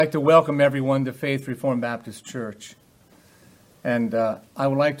I'd like to welcome everyone to Faith Reformed Baptist Church. And I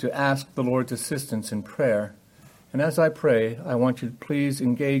would like to ask the Lord's assistance in prayer. And as I pray, I want you to please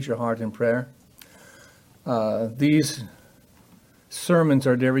engage your heart in prayer. These sermons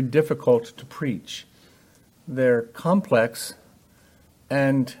are very difficult to preach. They're complex,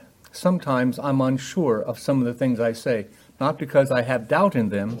 and sometimes I'm unsure of some of the things I say. Not because I have doubt in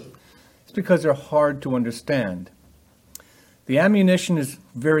them, it's because they're hard to understand. The ammunition is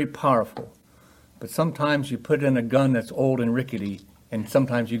very powerful, but sometimes you put in a gun that's old and rickety, and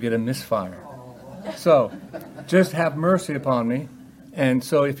sometimes you get a misfire. So, just have mercy upon me, and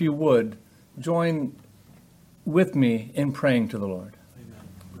so if you would, join with me in praying to the Lord.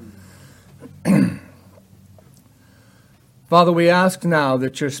 Father, we ask now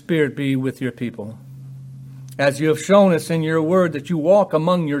that your Spirit be with your people. As you have shown us in your word that you walk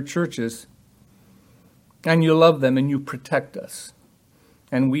among your churches, and you love them and you protect us.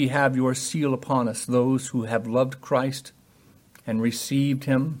 And we have your seal upon us, those who have loved Christ and received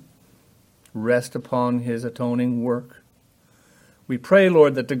him, rest upon his atoning work. We pray,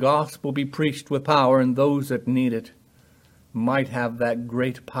 Lord, that the gospel be preached with power, and those that need it might have that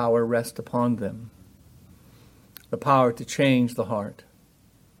great power rest upon them. The power to change the heart,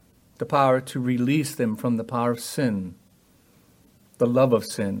 the power to release them from the power of sin, the love of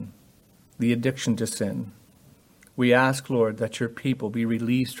sin, the addiction to sin. We ask, Lord, that your people be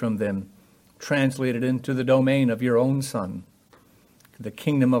released from them, translated into the domain of your own Son, the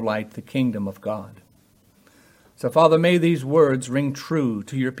kingdom of light, the kingdom of God. So, Father, may these words ring true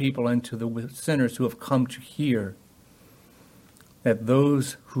to your people and to the sinners who have come to hear, that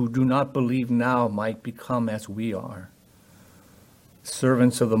those who do not believe now might become as we are,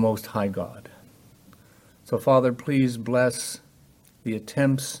 servants of the Most High God. So, Father, please bless the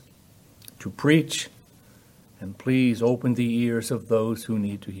attempts to preach, and please open the ears of those who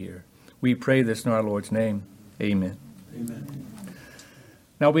need to hear. We pray this in our Lord's name. Amen. Amen.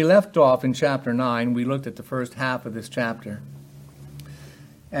 Now, we left off in chapter 9. We looked at the first half of this chapter.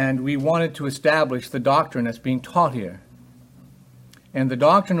 And we wanted to establish the doctrine that's being taught here. And the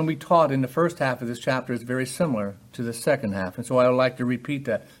doctrine that we taught in the first half of this chapter is very similar to the second half. And so I would like to repeat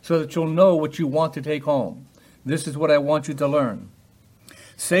that so that you'll know what you want to take home. This is what I want you to learn.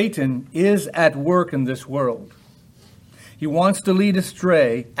 Satan is at work in this world. He wants to lead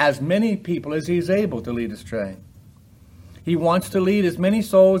astray as many people as he's able to lead astray. He wants to lead as many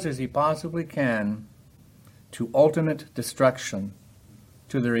souls as he possibly can to ultimate destruction,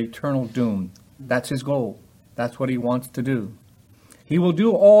 to their eternal doom. That's his goal. That's what he wants to do. He will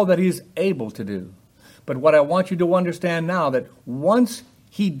do all that he's able to do. But what I want you to understand now, that once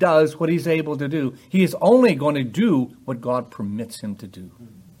he does what he's able to do, he is only going to do what God permits him to do.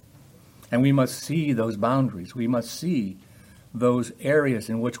 And we must see those boundaries. We must see those areas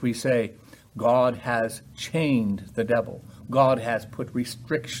in which we say, God has chained the devil. God has put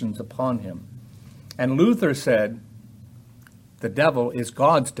restrictions upon him. And Luther said, the devil is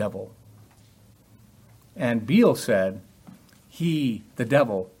God's devil. And Beale said, he, the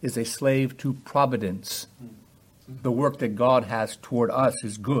devil, is a slave to providence. The work that God has toward us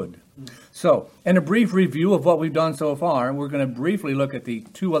is good. So, in a brief review of what we've done so far, we're going to briefly look at the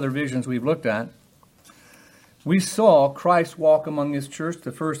two other visions we've looked at. We saw Christ walk among his church.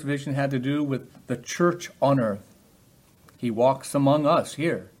 The first vision had to do with the church on earth. He walks among us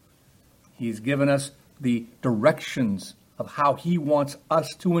here. He's given us the directions of how he wants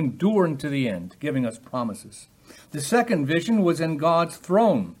us to endure unto the end, giving us promises. The second vision was in God's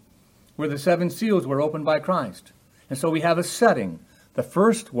throne, where the seven seals were opened by Christ. And so we have a setting. The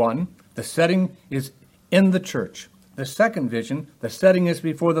first one, the setting is in the church. The second vision, the setting is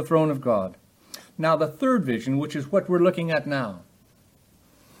before the throne of God. Now the third vision, which is what we're looking at now,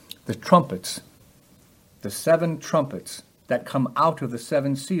 the trumpets, the seven trumpets that come out of the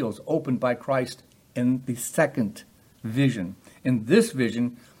seven seals opened by Christ in the second vision. In this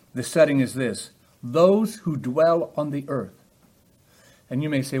vision, the setting is this: those who dwell on the earth. And you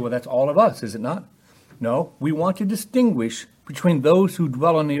may say, well, that's all of us, is it not? No, we want to distinguish between those who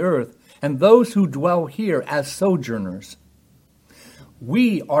dwell on the earth and those who dwell here as sojourners.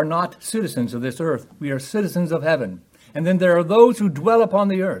 We are not citizens of this earth. We are citizens of heaven. And then there are those who dwell upon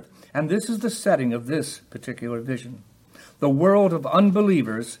the earth. And this is the setting of this particular vision. The world of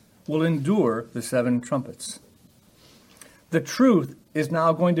unbelievers will endure the seven trumpets. The truth is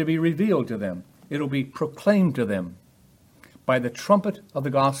now going to be revealed to them. It'll be proclaimed to them by the trumpet of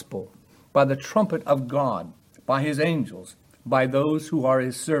the gospel, by the trumpet of God, by his angels, by those who are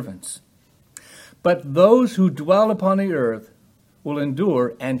his servants. But those who dwell upon the earth will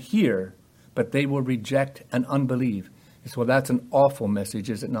endure and hear, but they will reject and unbelieve. So that's an awful message,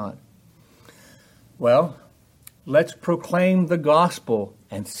 is it not? Well, let's proclaim the gospel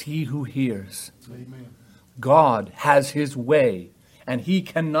and see who hears. Amen. God has his way, and he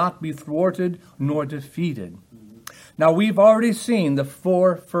cannot be thwarted nor defeated. Now, we've already seen the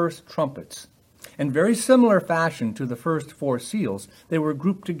 4 first trumpets. In very similar fashion to the first 4 seals, they were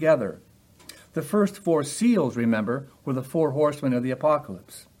grouped together. The first 4 seals, remember, were the 4 horsemen of the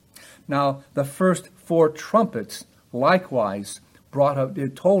apocalypse. Now, the first 4 trumpets likewise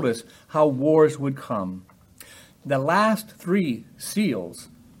it told us how wars would come. The last 3 seals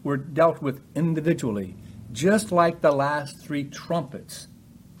were dealt with individually, just like the last 3 trumpets.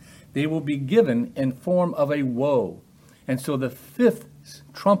 They will be given in form of a woe. And so the 5th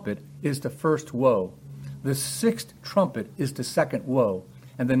trumpet is the first woe. The 6th trumpet is the second woe.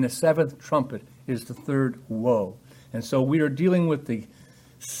 And then the 7th trumpet is the third woe. And so we are dealing with the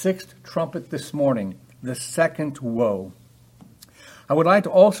 6th trumpet this morning, the second woe. I would like to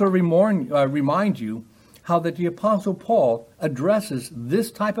also remind you how that the Apostle Paul addresses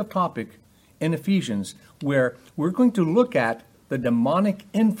this type of topic in Ephesians, where we're going to look at the demonic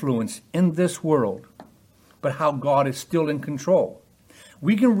influence in this world, but how God is still in control.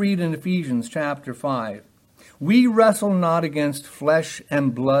 We can read in Ephesians chapter 5, "We wrestle not against flesh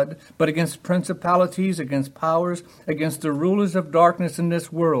and blood, but against principalities, against powers, against the rulers of darkness in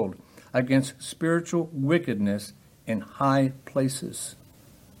this world, against spiritual wickedness in high places."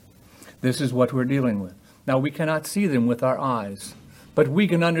 This is what we're dealing with. Now, we cannot see them with our eyes, but we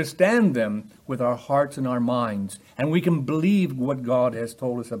can understand them with our hearts and our minds, and we can believe what God has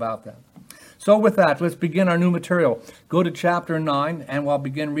told us about them. So with that, let's begin our new material. Go to chapter 9, and we'll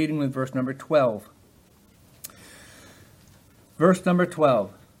begin reading with verse number 12. Verse number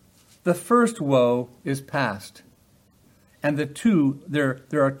 12. The first woe is past, and there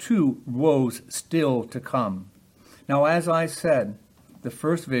are 2 woes still to come. Now, as I said, the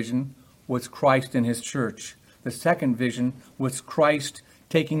first vision was Christ and his church. The second vision was Christ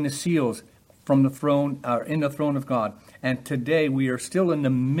taking the seals from the throne, in the throne of God. And today we are still in the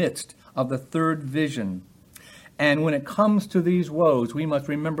midst of the third vision. And when it comes to these woes, we must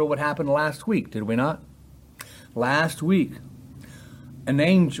remember what happened last week, did we not? Last week, an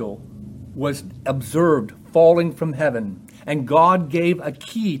angel was observed falling from heaven, and God gave a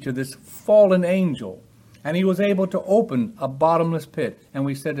key to this fallen angel, and he was able to open a bottomless pit, and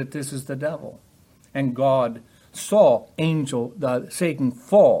we said that this is the devil. And God saw Satan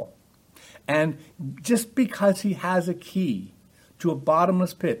fall. And just because he has a key to a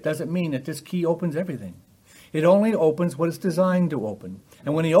bottomless pit doesn't mean that this key opens everything. It only opens what it's designed to open.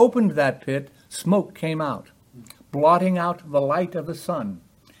 And when he opened that pit, smoke came out, blotting out the light of the sun.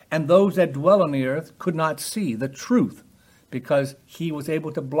 And those that dwell on the earth could not see the truth, because he was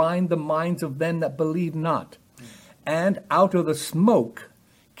able to blind the minds of them that believe not. And out of the smoke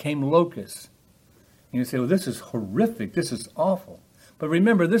came locusts. And you say, well, this is horrific, this is awful. But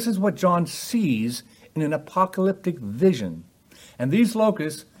remember, this is what John sees in an apocalyptic vision. And these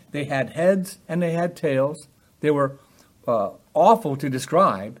locusts, they had heads and they had tails. They were awful to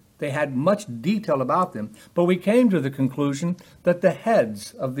describe. They had much detail about them. But we came to the conclusion that the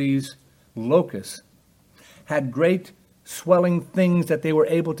heads of these locusts had great swelling things that they were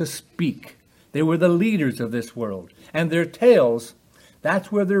able to speak. They were the leaders of this world. And their tails,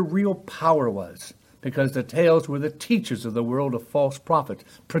 that's where their real power was, because the tails were the teachers of the world of false prophets,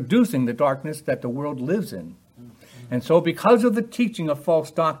 producing the darkness that the world lives in. And so because of the teaching of false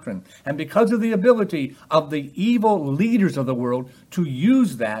doctrine, and because of the ability of the evil leaders of the world to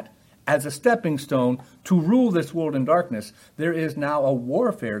use that as a stepping stone to rule this world in darkness, there is now a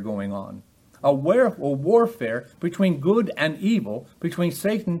warfare going on. A warfare between good and evil, between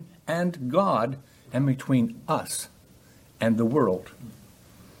Satan and God, and between us and the world,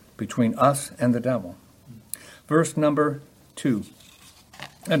 between us and the devil. Verse number 2,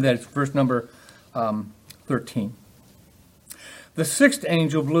 and that's verse number 13. The 6th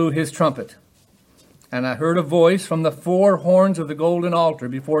angel blew his trumpet, and I heard a voice from the 4 horns of the golden altar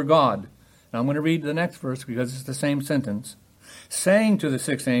before God. Now I'm going to read the next verse because it's the same sentence. Saying to the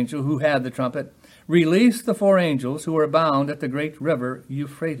 6th angel who had the trumpet, "Release the 4 angels who are bound at the great river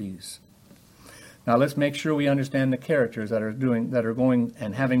Euphrates." Now let's make sure we understand the characters that are going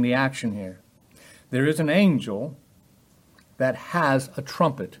and having the action here. There is an angel that has a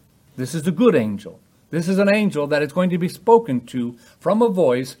trumpet. This is a good angel. This is an angel that is going to be spoken to from a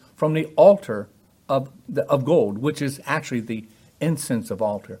voice from the altar of gold, which is actually the incense of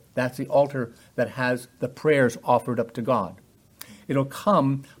altar. That's the altar that has the prayers offered up to God. It'll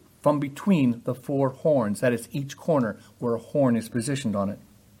come from between the 4 horns. That is each corner where a horn is positioned on it.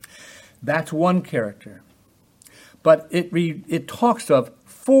 That's one character. But it talks of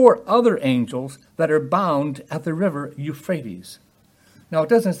 4 other angels that are bound at the river Euphrates. Now, it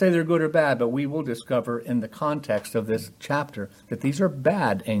doesn't say they're good or bad, but we will discover in the context of this chapter that these are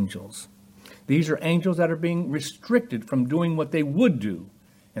bad angels. These are angels that are being restricted from doing what they would do,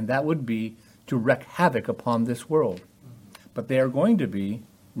 and that would be to wreak havoc upon this world. But they are going to be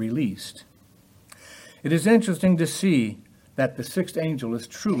released. It is interesting to see that the 6th angel is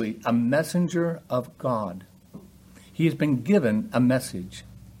truly a messenger of God. He has been given a message.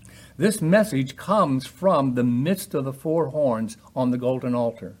 This message comes from the midst of the 4 horns on the golden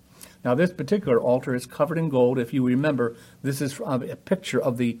altar. Now, this particular altar is covered in gold. If you remember, this is a picture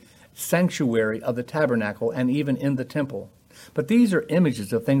of the sanctuary of the tabernacle and even in the temple. But these are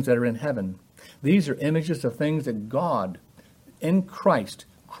images of things that are in heaven. These are images of things that God, in Christ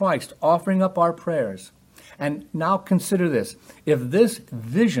offering up our prayers. And now consider this. If this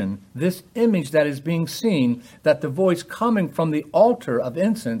vision, this image that is being seen, that the voice coming from the altar of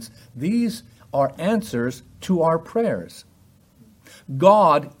incense, these are answers to our prayers.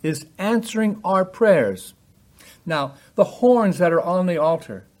 God is answering our prayers. Now, the horns that are on the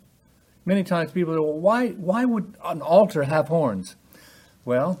altar, many times people say, well, why would an altar have horns?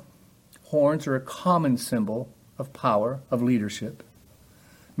 Well, horns are a common symbol of power, of leadership.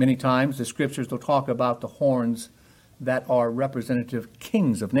 Many times the scriptures will talk about the horns that are representative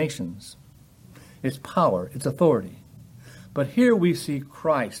kings of nations. It's power, it's authority. But here we see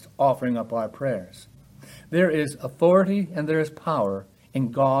Christ offering up our prayers. There is authority and there is power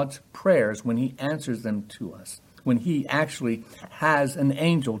in God's prayers when he answers them to us, when he actually has an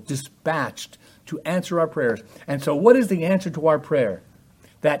angel dispatched to answer our prayers. And so what is the answer to our prayer?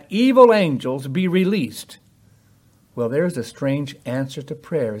 That evil angels be released. Well, there's a strange answer to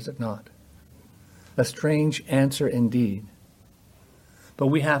prayer, is it not? A strange answer indeed. But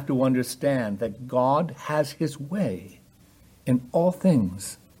we have to understand that God has his way in all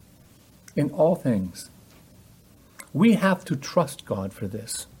things. In all things. We have to trust God for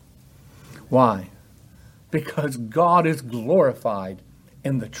this. Why? Because God is glorified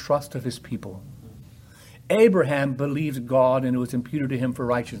in the trust of his people. Abraham believed God and it was imputed to him for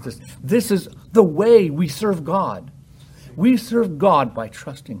righteousness. This is the way we serve God. We serve God by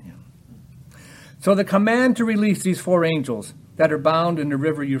trusting him. So the command to release these 4 angels that are bound in the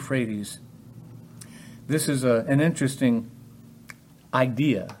river Euphrates. This is an interesting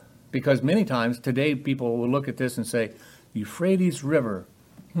idea because many times today people will look at this and say, Euphrates River,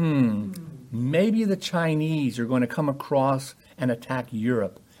 maybe the Chinese are going to come across and attack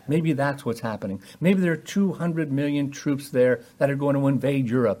Europe. Maybe that's what's happening. Maybe there are 200 million troops there that are going to invade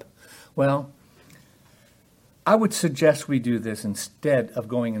Europe. Well, I would suggest we do this instead of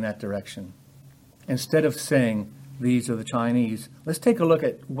going in that direction. Instead of saying, these are the Chinese, let's take a look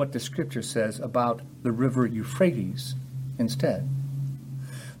at what the scripture says about the river Euphrates instead.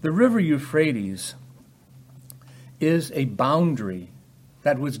 The river Euphrates is a boundary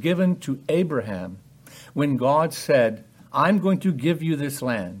that was given to Abraham when God said, I'm going to give you this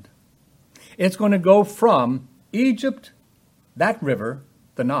land. It's going to go from Egypt, that river,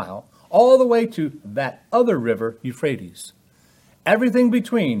 the Nile, all the way to that other river, Euphrates. Everything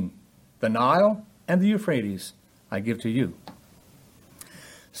between the Nile and the Euphrates, I give to you.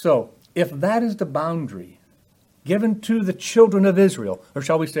 So, if that is the boundary given to the children of Israel, or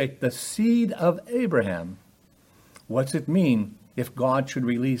shall we say, the seed of Abraham, what's it mean if God should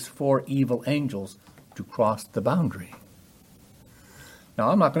release 4 evil angels to cross the boundary? Now,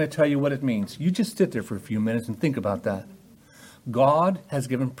 I'm not going to tell you what it means. You just sit there for a few minutes and think about that. God has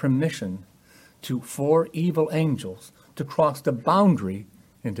given permission to 4 evil angels to cross the boundary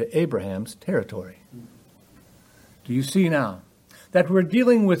into Abraham's territory. Do you see now that we're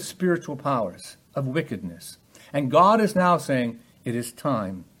dealing with spiritual powers of wickedness? And God is now saying, it is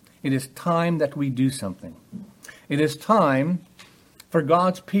time. It is time that we do something. It is time for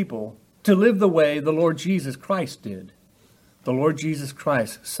God's people to live the way the Lord Jesus Christ did. The Lord Jesus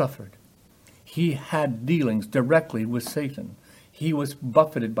Christ suffered. He had dealings directly with Satan. He was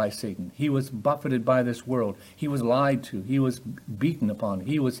buffeted by Satan. He was buffeted by this world. He was lied to. He was beaten upon.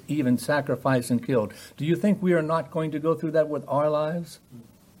 He was even sacrificed and killed. Do you think we are not going to go through that with our lives?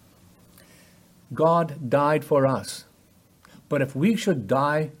 God died for us. But if we should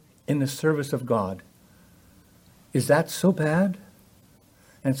die in the service of God, is that so bad?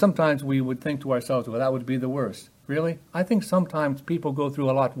 And sometimes we would think to ourselves, well, that would be the worst. Really? I think sometimes people go through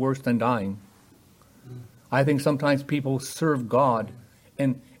a lot worse than dying. I think sometimes people serve God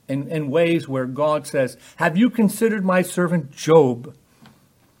in ways where God says, have you considered my servant Job,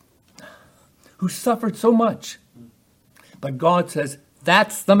 who suffered so much? But God says,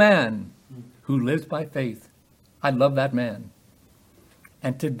 that's the man who lives by faith. I love that man.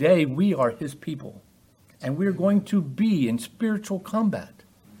 And today we are his people. And we're going to be in spiritual combat.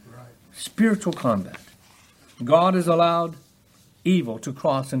 Right. Spiritual combat. God has allowed evil to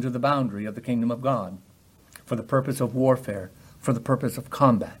cross into the boundary of the kingdom of God for the purpose of warfare, for the purpose of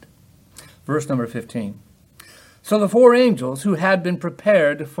combat. Verse number 15. So the four angels who had been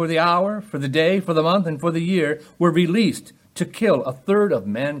prepared for the hour, for the day, for the month, and for the year were released to kill a third of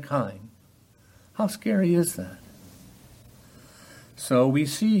mankind. How scary is that? So we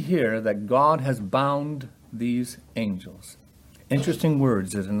see here that God has bound these angels. Interesting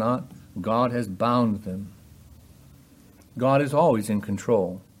words, is it not? God has bound them. God is always in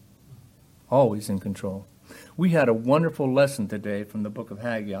control. Always in control. We had a wonderful lesson today from the book of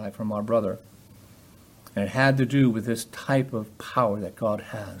Haggai from our brother. And it had to do with this type of power that God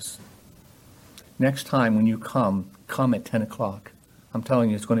has. Next time when you come at 10 o'clock. I'm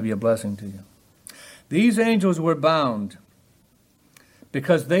telling you, it's going to be a blessing to you. These angels were bound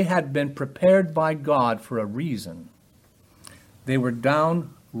because they had been prepared by God for a reason. They were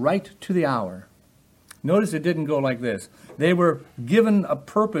down right to the hour. Notice it didn't go like this. They were given a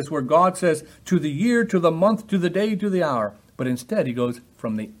purpose where God says to the year, to the month, to the day, to the hour. But instead he goes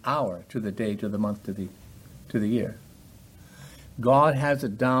from the hour to the day, to the month, to the year. God has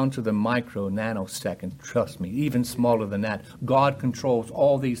it down to the micro nanosecond. Trust me, even smaller than that. God controls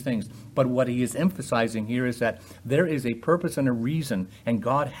all these things. But what he is emphasizing here is that there is a purpose and a reason, and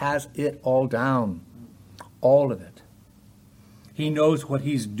God has it all down. All of it. He knows what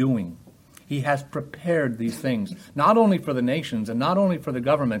he's doing. He has prepared these things, not only for the nations and not only for the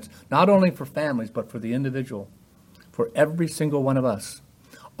governments, not only for families, but for the individual, for every single one of us.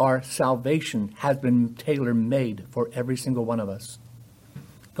 Our salvation has been tailor-made for every single one of us.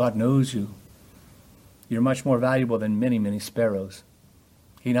 God knows you. You're much more valuable than many, many sparrows.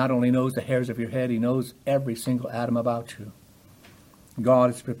 He not only knows the hairs of your head, he knows every single atom about you.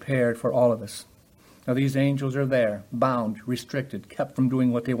 God is prepared for all of us. Now these angels are there, bound, restricted, kept from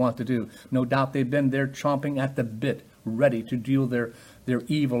doing what they want to do. No doubt they've been there chomping at the bit, ready to deal their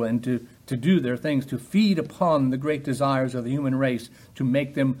evil and to do their things, to feed upon the great desires of the human race, to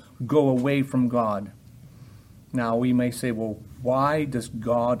make them go away from God. Now we may say, well, why does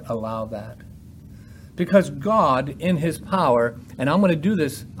God allow that? Because God, in his power, and I'm going to do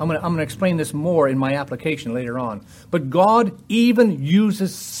this, I'm going to explain this more in my application later on, but God even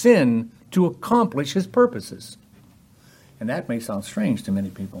uses sin to accomplish his purposes. And that may sound strange to many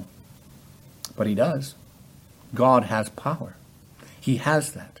people, but he does. God has power. He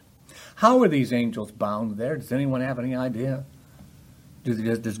has that. How are these angels bound there? Does anyone have any idea?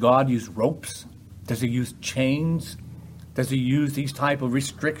 Does God use ropes? Does he use chains? Does he use these type of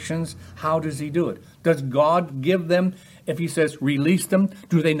restrictions? How does he do it? Does God give them, if he says release them,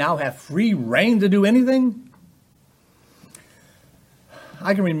 do they now have free reign to do anything?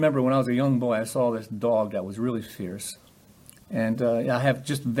 I can remember when I was a young boy, I saw this dog that was really fierce. And I have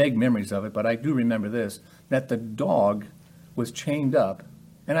just vague memories of it, but I do remember this, that the dog was chained up,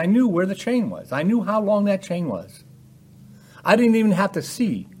 and I knew where the chain was. I knew how long that chain was. I didn't even have to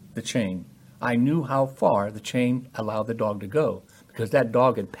see the chain. I knew how far the chain allowed the dog to go, because that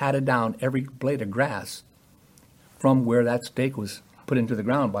dog had patted down every blade of grass from where that stake was put into the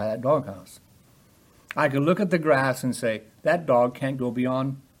ground by that doghouse. I could look at the grass and say, that dog can't go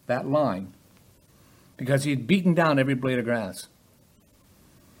beyond that line, because he'd beaten down every blade of grass.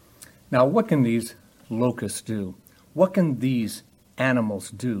 Now, what can these locusts do? What can these animals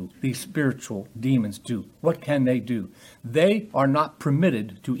do? These spiritual demons do? What can they do? They are not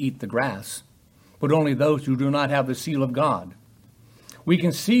permitted to eat the grass, but only those who do not have the seal of God. We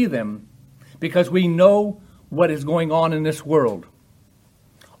can see them because we know what is going on in this world.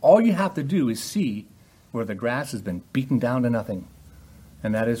 All you have to do is see where the grass has been beaten down to nothing.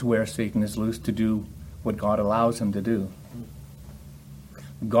 And that is where Satan is loose to do what God allows him to do.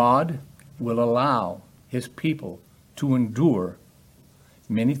 God will allow his people to endure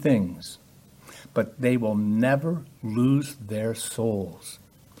many things, but they will never lose their souls.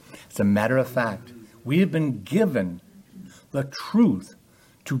 As a matter of fact, we have been given the truth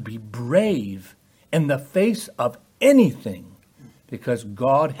to be brave in the face of anything, because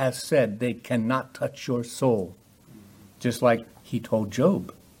God has said they cannot touch your soul. Just like he told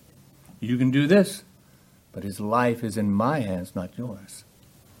Job, you can do this, but his life is in my hands, not yours.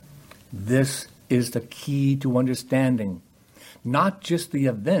 This is the key to understanding not just the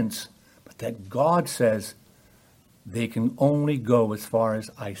events, but that God says they can only go as far as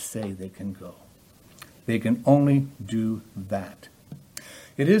I say they can go. They can only do that.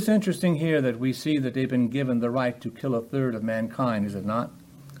 It is interesting here that we see that they've been given the right to kill a third of mankind, is it not?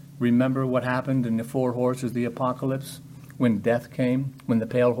 remember what happened in the four horses of the apocalypse when death came, when the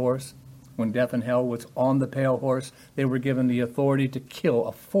pale horse, when death and hell was on the pale horse, they were given the authority to kill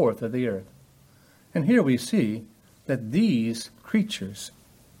a fourth of the earth. And here we see that these creatures,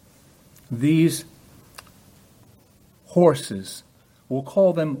 these horses, we'll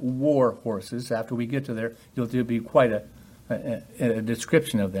call them war horses. After we get to there, there'll be quite a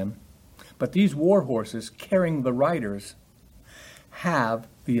description of them. But these war horses carrying the riders have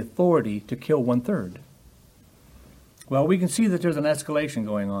the authority to kill 1/3. Well, we can see that there's an escalation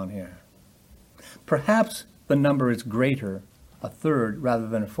going on here. Perhaps the number is greater, 1/3 rather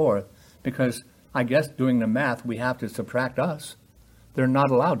than 1/4, because I guess doing the math, we have to subtract us. They're not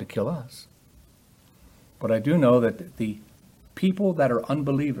allowed to kill us. But I do know that the people that are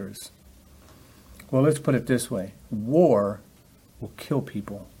unbelievers, well, let's put it this way. War will kill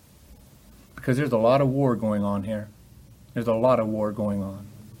people. Because there's a lot of war going on here. There's a lot of war going on.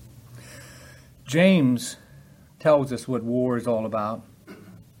 James tells us what war is all about.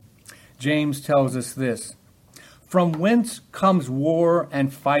 James tells us this: "From whence comes war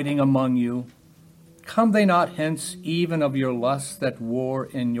and fighting among you? Come they not hence even of your lusts that war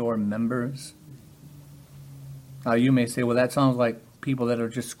in your members?" Now you may say, well, that sounds like people that are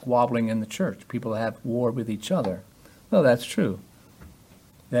just squabbling in the church, people that have war with each other. No, that's true.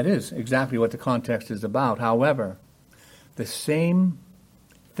 That is exactly what the context is about. However, the same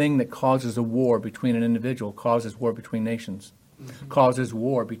thing that causes a war between an individual causes war between nations, causes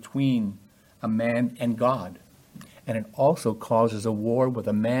war between a man and God, and it also causes a war with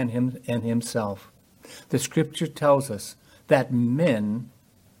a man and himself. The scripture tells us that men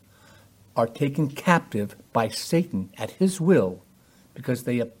are taken captive by Satan at his will because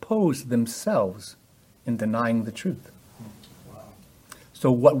they oppose themselves in denying the truth.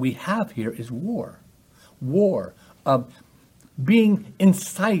 So what we have here is war. War of being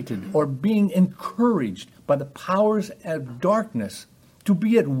incited or being encouraged by the powers of darkness to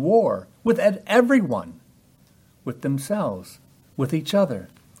be at war with everyone, with themselves, with each other,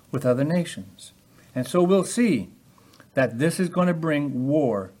 with other nations. And so we'll see that this is going to bring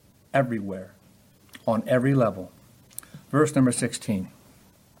war everywhere, on every level. Verse number 16.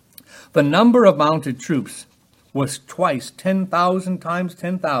 "The number of mounted troops was twice 10,000 times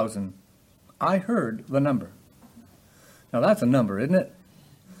 10,000. I heard the number." Now that's a number, isn't it?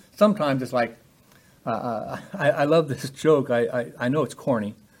 Sometimes it's like, I love this joke. I know it's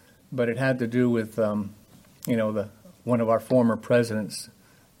corny, but it had to do with, one of our former presidents,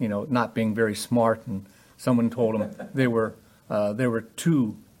 not being very smart, and someone told him there were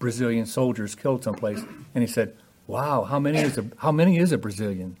 2 Brazilian soldiers killed someplace, and he said, "Wow, how many is a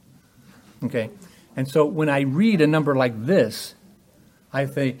Brazilian?" Okay. And so when I read a number like this, I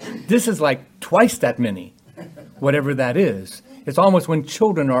think, this is like twice that many, whatever that is. It's almost when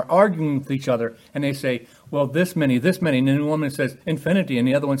children are arguing with each other and they say, well, this many, and then one says infinity and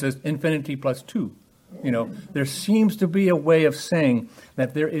the other one says infinity plus 2. There seems to be a way of saying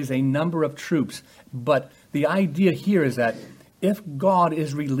that there is a number of troops, but the idea here is that if God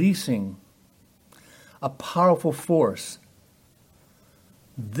is releasing a powerful force,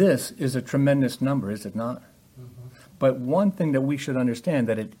 this is a tremendous number, is it not? Mm-hmm. But one thing that we should understand,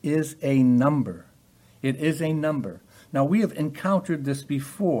 that it is a number. It is a number. Now, we have encountered this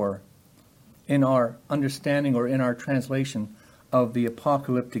before in our understanding or in our translation of the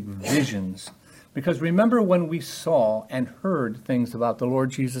apocalyptic visions. Because remember when we saw and heard things about the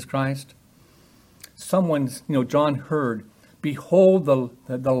Lord Jesus Christ? John heard, "Behold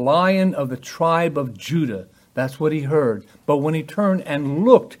the Lion of the tribe of Judah." That's what he heard. But when he turned and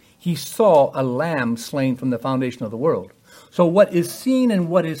looked, he saw a lamb slain from the foundation of the world. So what is seen and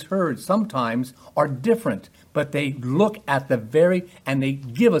what is heard sometimes are different, but they look at and they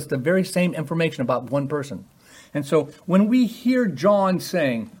give us the very same information about one person. And so when we hear John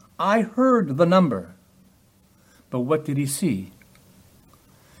saying, "I heard the number," but what did he see?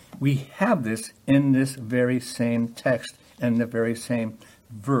 We have this in this very same text and the very same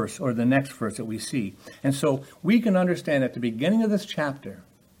verse, or the next verse that we see. And so we can understand at the beginning of this chapter,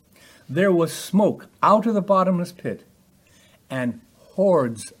 there was smoke out of the bottomless pit, and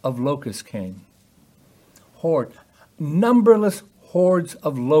hordes of locusts came. Numberless hordes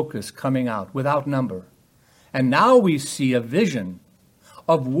of locusts coming out without number. And now we see a vision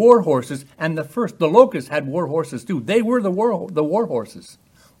of war horses, and the locusts had war horses too. They were the war horses.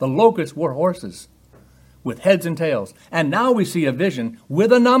 The locusts were horses with heads and tails. And now we see a vision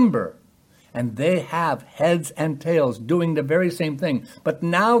with a number. And they have heads and tails doing the very same thing. But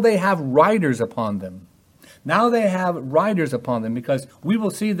now they have riders upon them. Because we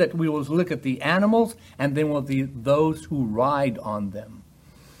will see that we will look at the animals and then we'll see those who ride on them.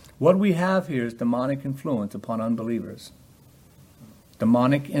 What we have here is demonic influence upon unbelievers.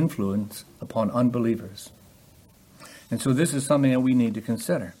 Demonic influence upon unbelievers. And so this is something that we need to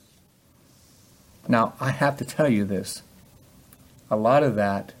consider. Now, I have to tell you this. A lot of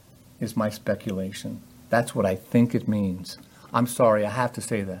that is my speculation. That's what I think it means. I'm sorry, I have to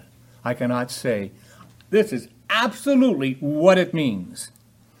say that. I cannot say, this is absolutely what it means.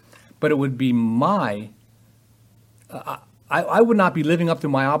 But it would be I would not be living up to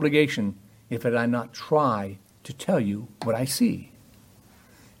my obligation if I did not try to tell you what I see.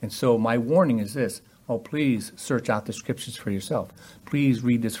 And so my warning is this. Oh, please search out the scriptures for yourself. Please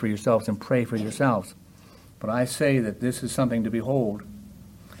read this for yourselves and pray for yourselves. But I say that this is something to behold,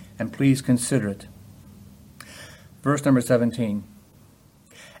 and please consider it. Verse number 17.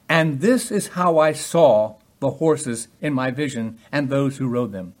 And this is how I saw the horses in my vision and those who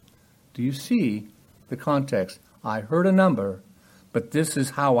rode them. Do you see the context? I heard a number, but this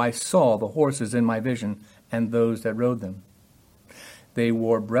is how I saw the horses in my vision and those that rode them. They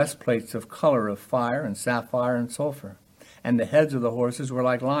wore breastplates of color of fire and sapphire and sulfur, and the heads of the horses were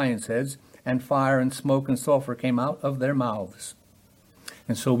like lions' heads, and fire and smoke and sulfur came out of their mouths.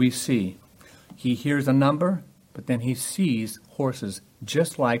 And so we see, he hears a number, but then he sees horses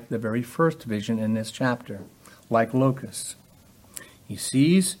just like the very first vision in this chapter, like locusts. He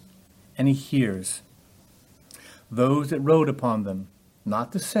sees and he hears. Those that rode upon them,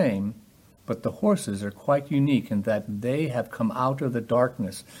 not the same, but the horses are quite unique in that they have come out of the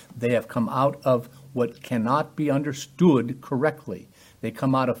darkness. They have come out of what cannot be understood correctly. They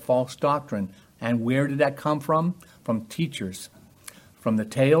come out of false doctrine. And where did that come from? From teachers. From the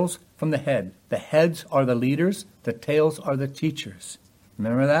tails, from the head. The heads are the leaders. The tails are the teachers.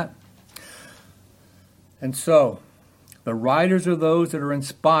 Remember that? And so, the riders are those that are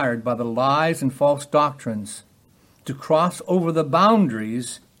inspired by the lies and false doctrines to cross over the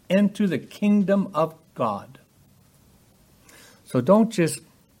boundaries into the kingdom of God. So don't just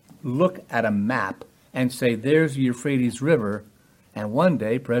look at a map and say, there's the Euphrates River, and one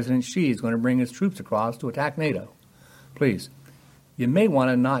day President Xi is going to bring his troops across to attack NATO. Please, you may want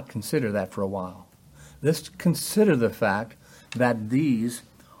to not consider that for a while. Let's consider the fact that these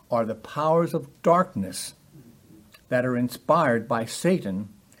are the powers of darkness that are inspired by Satan,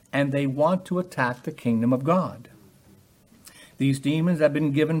 and they want to attack the kingdom of God. These demons have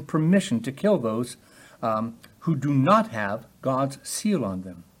been given permission to kill those who do not have God's seal on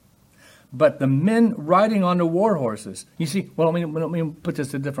them. But the men riding on the war horses, you see, well, let me put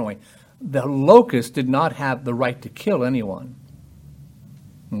this a different way. The locusts did not have the right to kill anyone.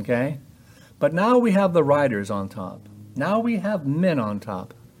 Okay? But now we have the riders on top. Now we have men on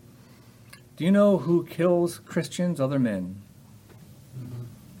top. Do you know who kills Christians? Other men.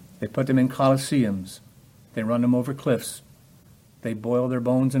 They put them in coliseums. They run them over cliffs. They boil their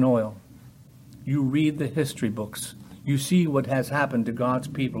bones in oil. You read the history books. You see what has happened to God's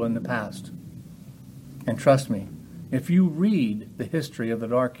people in the past. And trust me, if you read the history of the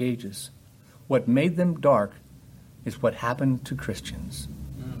Dark Ages, what made them dark is what happened to Christians.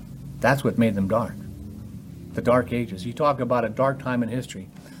 That's what made them dark. The Dark Ages. You talk about a dark time in history.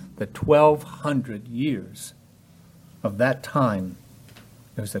 The 1,200 years of that time,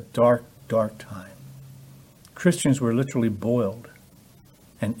 it was a dark, dark time. Christians were literally boiled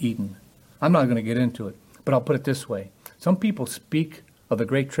and eaten. I'm not going to get into it, but I'll put it this way. Some people speak of the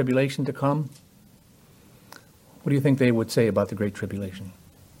Great Tribulation to come. What do you think they would say about the Great Tribulation?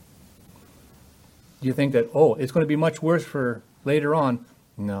 Do you think that, it's going to be much worse for later on?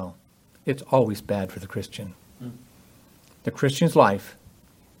 No. It's always bad for the Christian. The Christian's life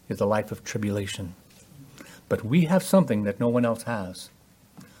is a life of tribulation. But we have something that no one else has.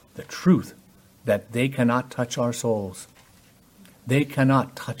 The truth that they cannot touch our souls. They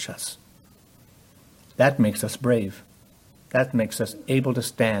cannot touch us. That makes us brave. That makes us able to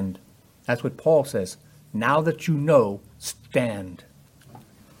stand. That's what Paul says. Now that you know, stand.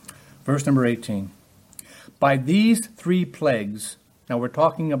 Verse number 18. By these 3 plagues, now we're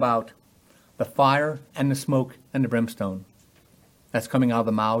talking about the fire and the smoke and the brimstone. That's coming out of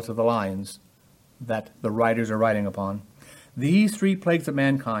the mouths of the lions that the riders are riding upon. These 3 plagues of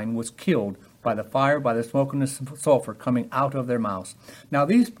mankind was killed by the fire, by the smoke, and the sulfur coming out of their mouths. Now,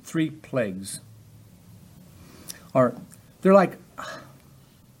 these 3 plagues they're like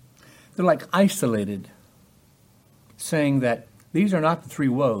isolated, saying that these are not the 3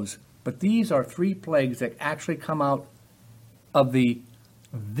 woes, but these are 3 plagues that actually come out of the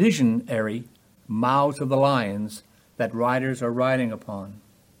visionary mouths of the lions that riders are riding upon.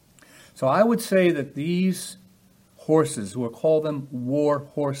 So I would say that these horses, we'll call them war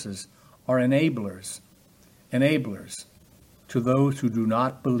horses, are enablers to those who do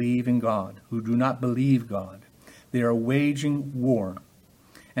not believe in God, who do not believe God. They are waging war.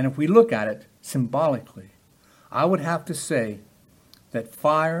 And if we look at it symbolically, I would have to say that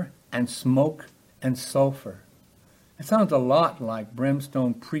fire and smoke and sulfur, it sounds a lot like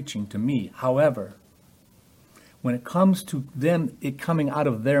brimstone preaching to me. However, when it comes to them, it coming out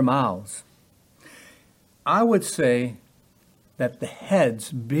of their mouths, I would say that the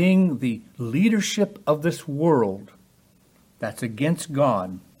heads, being the leadership of this world that's against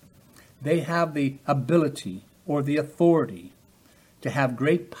God, they have the ability or the authority to have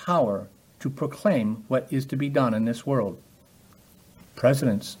great power to proclaim what is to be done in this world.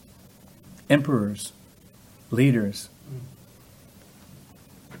 Presidents, emperors, leaders,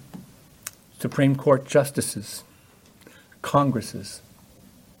 Supreme Court justices, Congresses.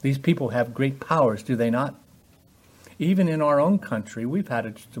 These people have great powers, do they not? Even in our own country, we've had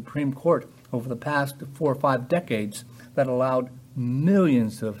a Supreme Court over the past 4 or 5 decades that allowed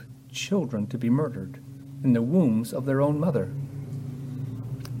millions of children to be murdered in the wombs of their own mother.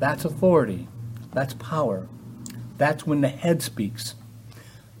 That's authority. That's power. That's when the head speaks.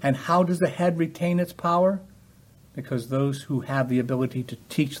 And how does the head retain its power? Because those who have the ability to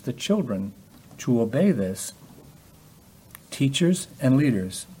teach the children to obey this, teachers and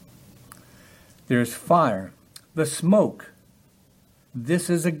leaders. There's fire. The smoke. This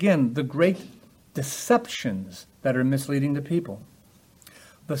is again the great deceptions that are misleading the people.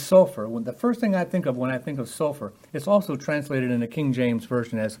 The sulfur. The first thing I think of when I think of sulfur, it's also translated in the King James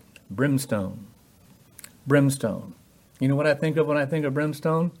Version as brimstone. Brimstone. You know what I think of when I think of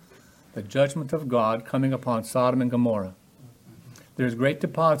brimstone? The judgment of God coming upon Sodom and Gomorrah. There's great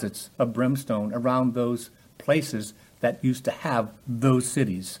deposits of brimstone around those places that used to have those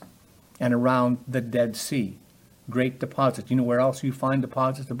cities and around the Dead Sea. Great deposits. You know where else you find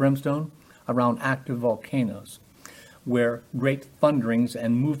deposits of brimstone? Around active volcanoes, where great thunderings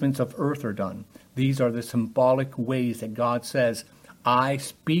and movements of earth are done. These are the symbolic ways that God says, I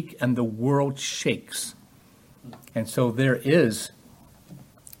speak and the world shakes. And so there is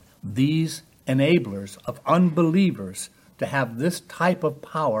these enablers of unbelievers to have this type of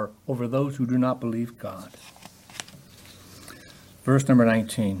power over those who do not believe God. Verse number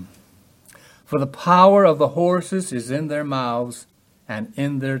 19. For the power of the horses is in their mouths and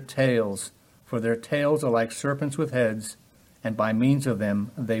in their tails. For their tails are like serpents with heads, and by means of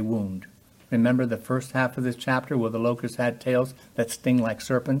them they wound. Remember the first half of this chapter where the locusts had tails that sting like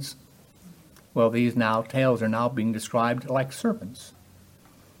serpents? Well, these tails are now being described like serpents.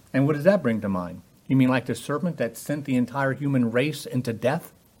 And what does that bring to mind? You mean like the serpent that sent the entire human race into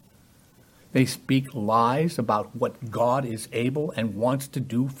death? They speak lies about what God is able and wants to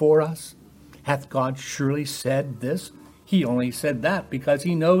do for us. Hath God surely said this? He only said that because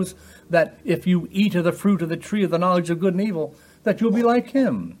he knows that if you eat of the fruit of the tree of the knowledge of good and evil, that you'll be like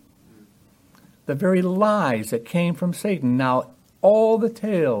him. The very lies that came from Satan. Now, all the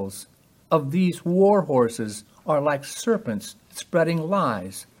tales of these war horses are like serpents spreading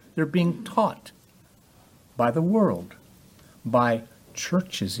lies. They're being taught by the world, by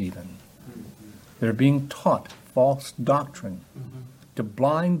churches even. They're being taught false doctrine to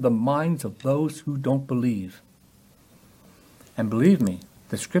blind the minds of those who don't believe. And believe me,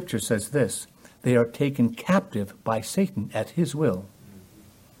 the scripture says this, they are taken captive by Satan at his will.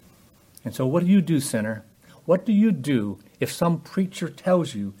 And so what do you do, sinner? What do you do if some preacher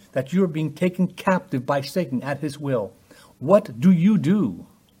tells you that you're being taken captive by Satan at his will? What do you do?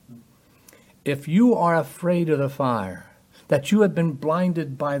 If you are afraid of the fire, that you have been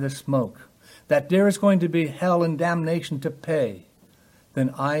blinded by the smoke, that there is going to be hell and damnation to pay,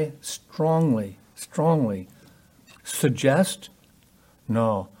 then I strongly suggest,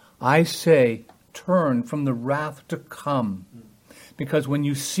 no, I say turn from the wrath to come. Because when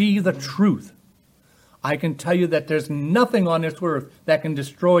you see the truth, I can tell you that there's nothing on this earth that can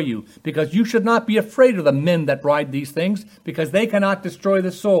destroy you, because you should not be afraid of the men that ride these things, because they cannot destroy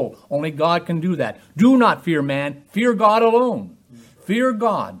the soul. Only God can do that. Do not fear man, fear God alone. Fear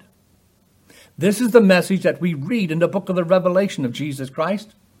God. This is the message that we read in the book of the Revelation of Jesus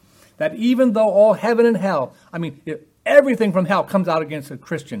Christ, that even though all heaven and hell, if everything from hell comes out against a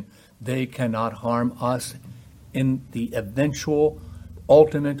Christian, they cannot harm us in the eventual,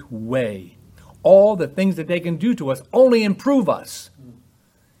 ultimate way. All the things that they can do to us only improve us.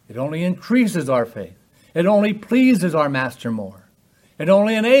 It only increases our faith. It only pleases our Master more. It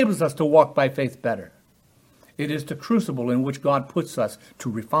only enables us to walk by faith better. It is the crucible in which God puts us to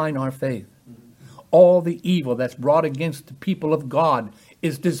refine our faith. All the evil that's brought against the people of God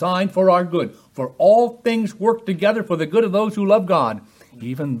is designed for our good. For all things work together for the good of those who love God,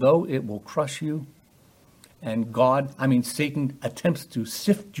 even though it will crush you And Satan attempts to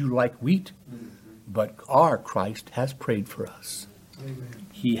sift you like wheat, but our Christ has prayed for us. Amen.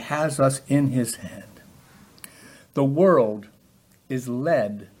 He has us in his hand. The world is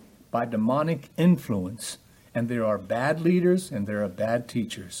led by demonic influence, and there are bad leaders and there are bad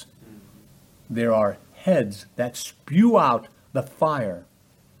teachers. There are heads that spew out the fire.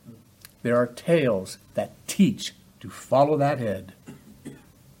 There are tails that teach to follow that head.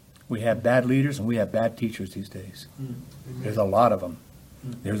 We have bad leaders and we have bad teachers these days. There's a lot of them.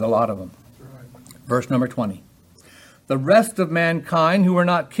 There's a lot of them. Verse number 20. The rest of mankind who were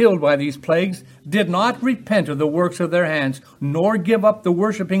not killed by these plagues did not repent of the works of their hands, nor give up the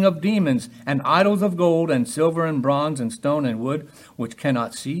worshipping of demons and idols of gold and silver and bronze and stone and wood, which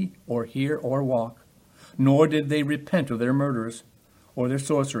cannot see or hear or walk. Nor did they repent of their murders or their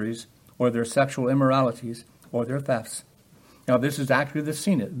sorceries or their sexual immoralities or their thefts. Now, this is actually the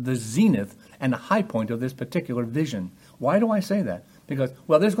zenith and the high point of this particular vision. Why do I say that? Because,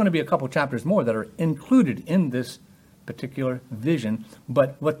 there's going to be a couple chapters more that are included in this particular vision.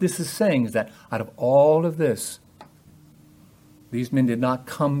 But what this is saying is that out of all of this, these men did not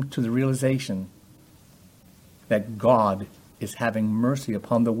come to the realization that God is having mercy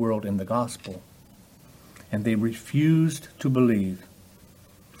upon the world in the gospel. And they refused to believe.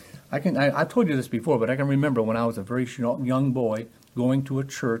 I've told you this before, but I can remember when I was a very young boy going to a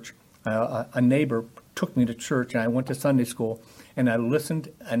church. A neighbor took me to church, and I went to Sunday school, and I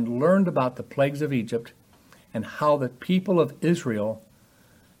listened and learned about the plagues of Egypt and how the people of Israel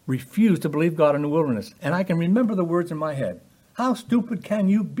refused to believe God in the wilderness. And I can remember the words in my head. How stupid can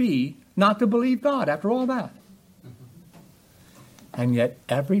you be not to believe God after all that? And yet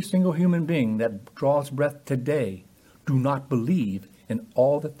every single human being that draws breath today do not believe in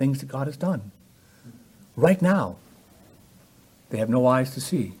all the things that God has done. Right now, they have no eyes to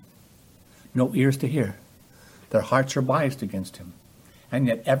see, no ears to hear. Their hearts are biased against him. And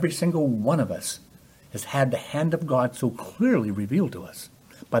yet every single one of us has had the hand of God so clearly revealed to us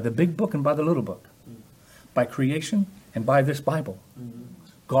by the big book and by the little book, by creation and by this Bible.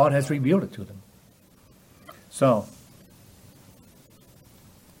 God has revealed it to them. So,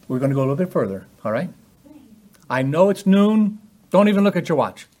 we're going to go a little bit further, all right? I know it's noon. Don't even look at your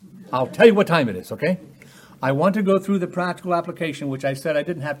watch. I'll tell you what time it is, okay? I want to go through the practical application, which I said I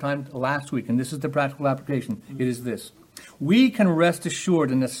didn't have time last week, and this is the practical application. It is this. We can rest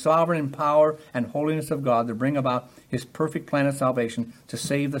assured in the sovereign power and holiness of God to bring about his perfect plan of salvation to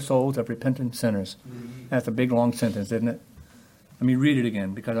save the souls of repentant sinners. That's a big, long sentence, isn't it? Let me read it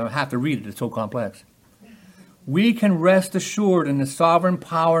again, because I have to read it. It's so complex. We can rest assured in the sovereign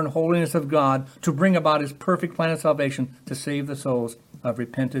power and holiness of God to bring about his perfect plan of salvation to save the souls of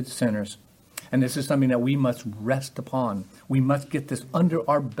repentant sinners. And this is something that we must rest upon. We must get this under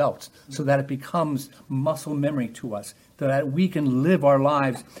our belts so that it becomes muscle memory to us, so that we can live our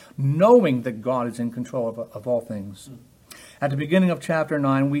lives knowing that God is in control of all things. At the beginning of chapter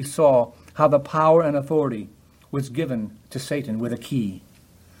 9, we saw how the power and authority was given to Satan with a key.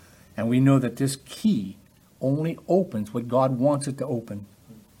 And we know that this key only opens what God wants it to open.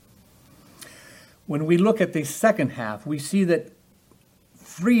 When we look at the second half, we see that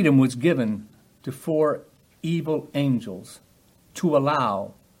freedom was given to 4 evil angels to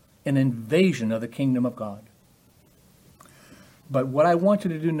allow an invasion of the kingdom of God. But what I want you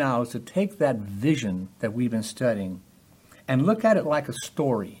to do now is to take that vision that we've been studying and look at it like a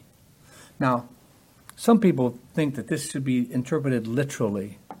story. Now, some people think that this should be interpreted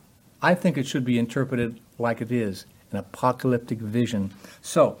literally. I think it should be interpreted like it is, an apocalyptic vision.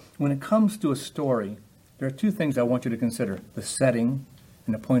 So, when it comes to a story, there are 2 things I want you to consider: the setting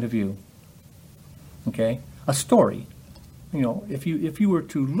and the point of view. Okay? A story. You know, if you were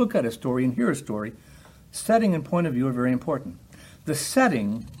to look at a story and hear a story, setting and point of view are very important. The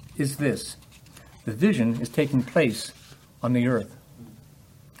setting is this. The vision is taking place on the earth.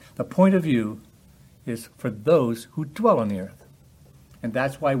 The point of view is for those who dwell on the earth. And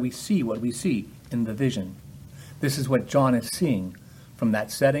that's why we see what we see in the vision. This is what John is seeing from that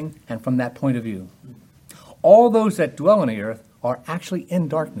setting and from that point of view. All those that dwell on the earth are actually in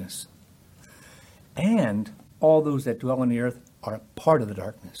darkness. And all those that dwell on the earth are a part of the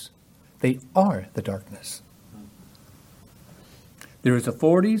darkness. They are the darkness. There is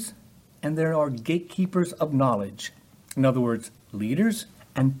authorities and there are gatekeepers of knowledge. In other words, leaders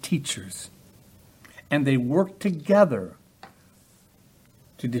and teachers. And they work together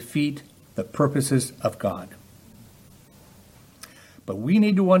to defeat the purposes of God. But we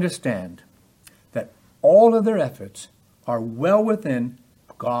need to understand that all of their efforts are well within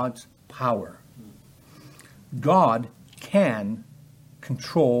God's power. God can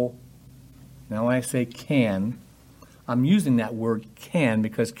control Now when I say can, I'm using that word can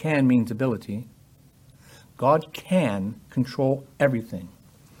because can means ability. God can control everything.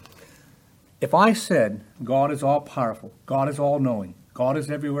 If I said God is all-powerful, God is all-knowing, God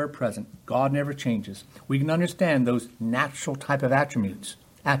is everywhere present, God never changes, we can understand those natural type of attributes,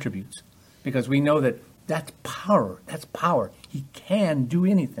 because we know that that's power. That's power. He can do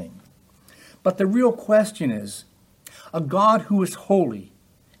anything. But the real question is, a God who is holy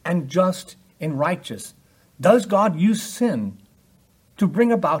and just and righteous, does God use sin to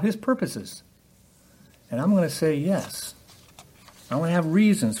bring about his purposes? And I'm going to say yes. I'm going to have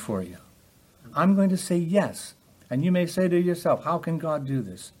reasons for you. I'm going to say yes. And you may say to yourself, how can God do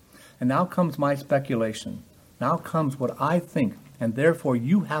this? And now comes my speculation. Now comes what I think. And therefore,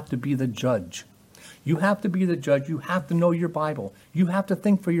 you have to be the judge. You have to be the judge. You have to know your Bible. You have to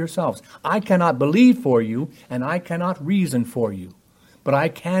think for yourselves. I cannot believe for you, and I cannot reason for you. But I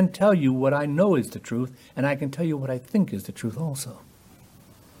can tell you what I know is the truth, and I can tell you what I think is the truth also.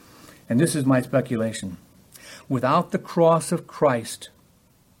 And this is my speculation. Without the cross of Christ,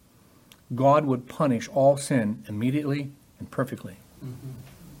 God would punish all sin immediately and perfectly.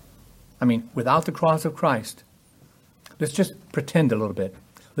 I mean, without the cross of Christ, let's just pretend a little bit.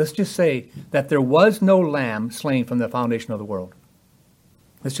 Let's just say that there was no lamb slain from the foundation of the world.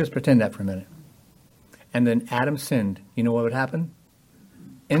 Let's just pretend that for a minute. And then Adam sinned. You know what would happen?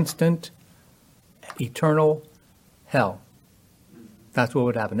 Instant, eternal hell. That's what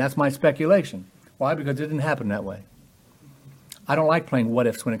would happen. That's my speculation. Why? Because it didn't happen that way. I don't like playing what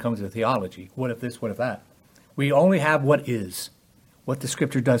ifs when it comes to theology. What if this, what if that? We only have what is, what the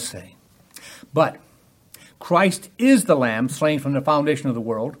Scripture does say. But Christ is the Lamb slain from the foundation of the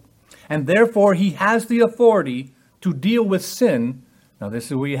world, and therefore he has the authority to deal with sin. Now this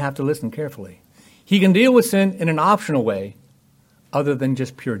is where you have to listen carefully. He can deal with sin in an optional way other than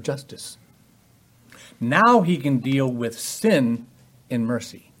just pure justice. Now he can deal with sin in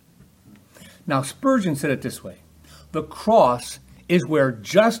mercy. Now Spurgeon said it this way. The cross is where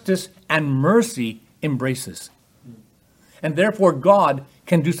justice and mercy embraces. And therefore God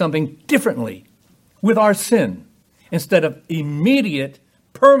can do something differently with our sin instead of immediate,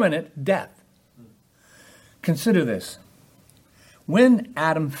 permanent death. Consider this. When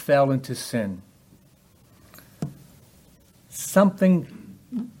Adam fell into sin, something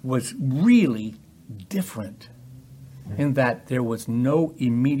was really different in that there was no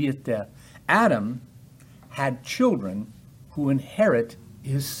immediate death. Adam had children who inherit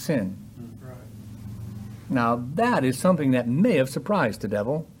his sin. Right. Now, that is something that may have surprised the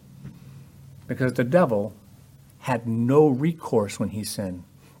devil, because the devil had no recourse when he sinned.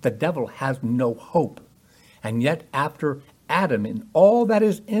 The devil has no hope. And yet, after Adam and all that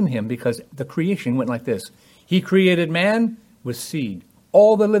is in him, because the creation went like this. He created man with seed.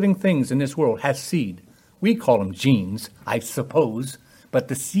 All the living things in this world has seed. We call them genes, I suppose, but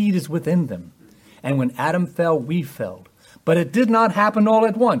the seed is within them. And when Adam fell, we fell. But it did not happen all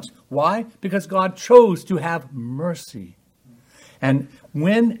at once. Why? Because God chose to have mercy. And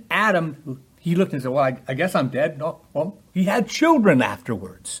when Adam, he looked and said, well, I guess I'm dead. No, well, he had children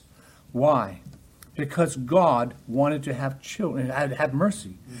afterwards. Why? Because God wanted to have children, have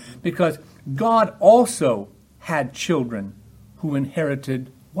mercy. Because God also had children who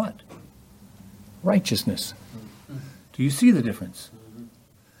inherited what? Righteousness. Do you see the difference?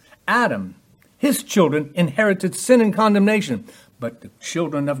 Adam, his children inherited sin and condemnation, but the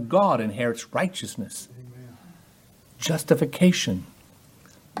children of God inherits righteousness, justification,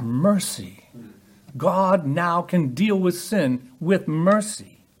 mercy. God now can deal with sin with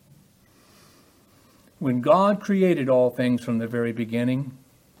mercy. When God created all things from the very beginning,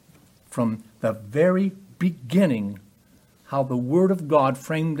 how the Word of God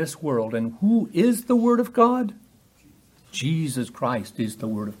framed this world, and who is the Word of God? Jesus Christ is the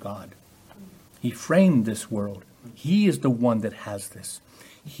Word of God. He framed this world. He is the one that has this.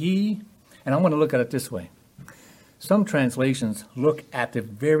 And I want to look at it this way. Some translations look at the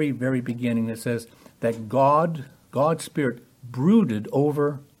very, very beginning. It says that God's Spirit brooded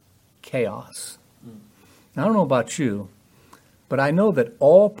over chaos. Now, I don't know about you, but I know that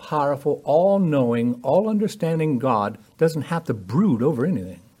all-powerful, all-knowing, all-understanding God doesn't have to brood over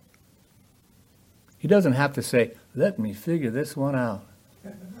anything. He doesn't have to say, let me figure this one out.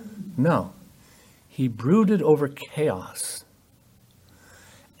 No. He brooded over chaos.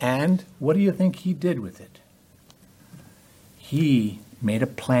 And what do you think he did with it? He made a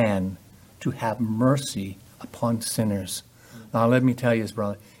plan to have mercy upon sinners. Now let me tell you this,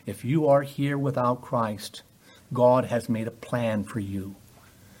 brother. If you are here without Christ, God has made a plan for you.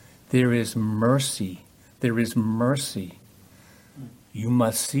 There is mercy. There is mercy. You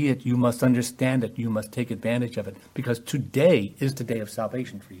must see it. You must understand it. You must take advantage of it, because today is the day of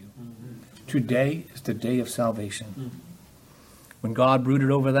salvation for you. Today is the day of salvation. When God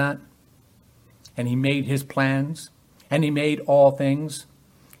brooded over that, and he made his plans, and he made all things,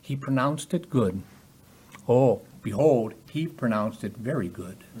 he pronounced it good. Oh, behold, he pronounced it very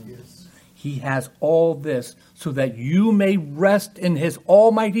good. Yes. He has all this so that you may rest in his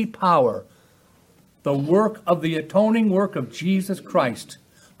almighty power. The work of the atoning work of Jesus Christ.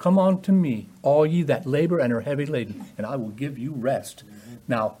 Come unto me, all ye that labor and are heavy laden, and I will give you rest.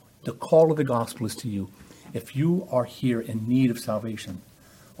 Now, the call of the gospel is to you. If you are here in need of salvation,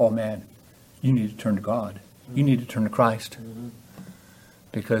 oh man, you need to turn to God. You need to turn to Christ.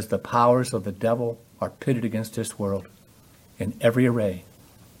 Because the powers of the devil are pitted against this world in every array.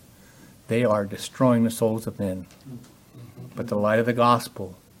 They are destroying the souls of men. But the light of the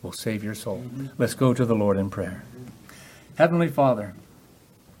gospel will save your soul. Let's go to the Lord in prayer. Heavenly Father,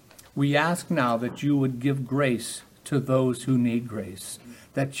 we ask now that you would give grace to those who need grace,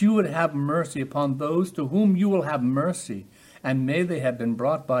 that you would have mercy upon those to whom you will have mercy, and may they have been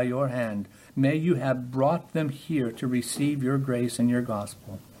brought by your hand. May you have brought them here to receive your grace and your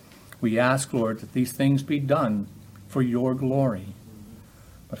gospel. We ask, Lord, that these things be done for your glory.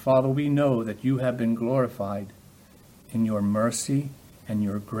 But Father, we know that you have been glorified in your mercy and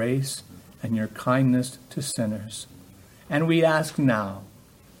your grace and your kindness to sinners. And we ask now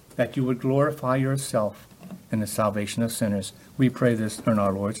that you would glorify yourself in the salvation of sinners. We pray this in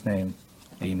our Lord's name.